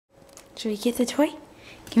Should we get the toy?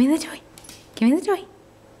 Give me the toy. Give me the toy.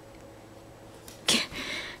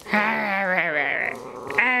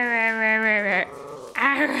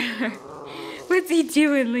 What's he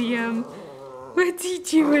doing, Liam? What's he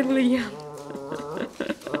doing, Liam?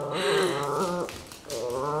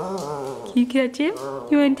 Can you catch him?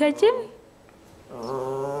 You want to touch him?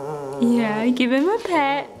 Yeah, give him a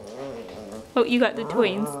pet. Oh, you got the toy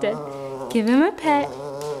instead. Give him a pet.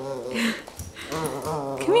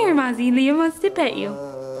 Come here, Mozzie. Liam wants to pet you.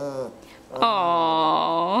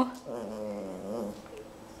 Aww.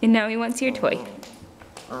 And now he wants your toy.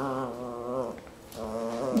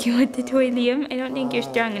 You want the toy, Liam? I don't think you're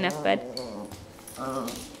strong enough, bud.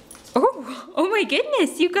 Oh my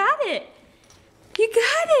goodness, you got it. You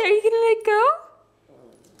got it. Are you gonna let go?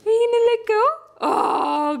 Are you gonna let go?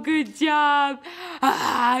 Oh, good job.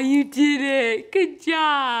 Ah, you did it. Good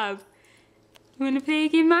job. You wanna play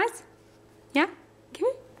again, Moz? Yeah? Come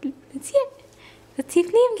here. Let's see it. Let's see if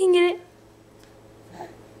Liam can get it.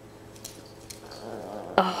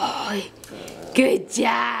 Oh, good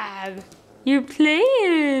job. You're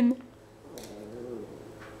playing.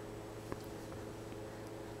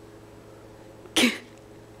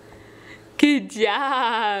 Good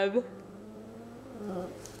job.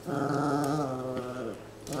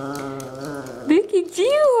 Look at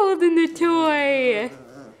you holding the toy.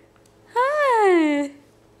 Hi.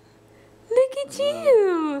 Look at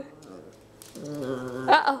you.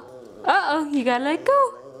 Uh-oh. Uh-oh. You gotta let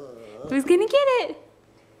go. Who's gonna get it?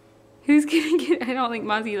 Who's gonna get it? I don't think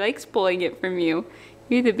Mozzie likes pulling it from you.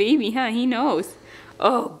 You're the baby, huh? He knows.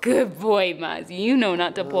 Oh, good boy, Mozzie. You know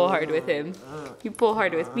not to pull hard with him. You pull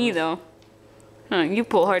hard with me, though. Huh, you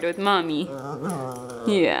pull hard with Mommy.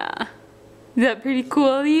 Yeah. Is that pretty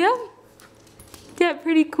cool, Liam? Is that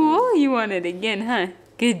pretty cool? You want it again, huh?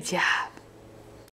 Good job.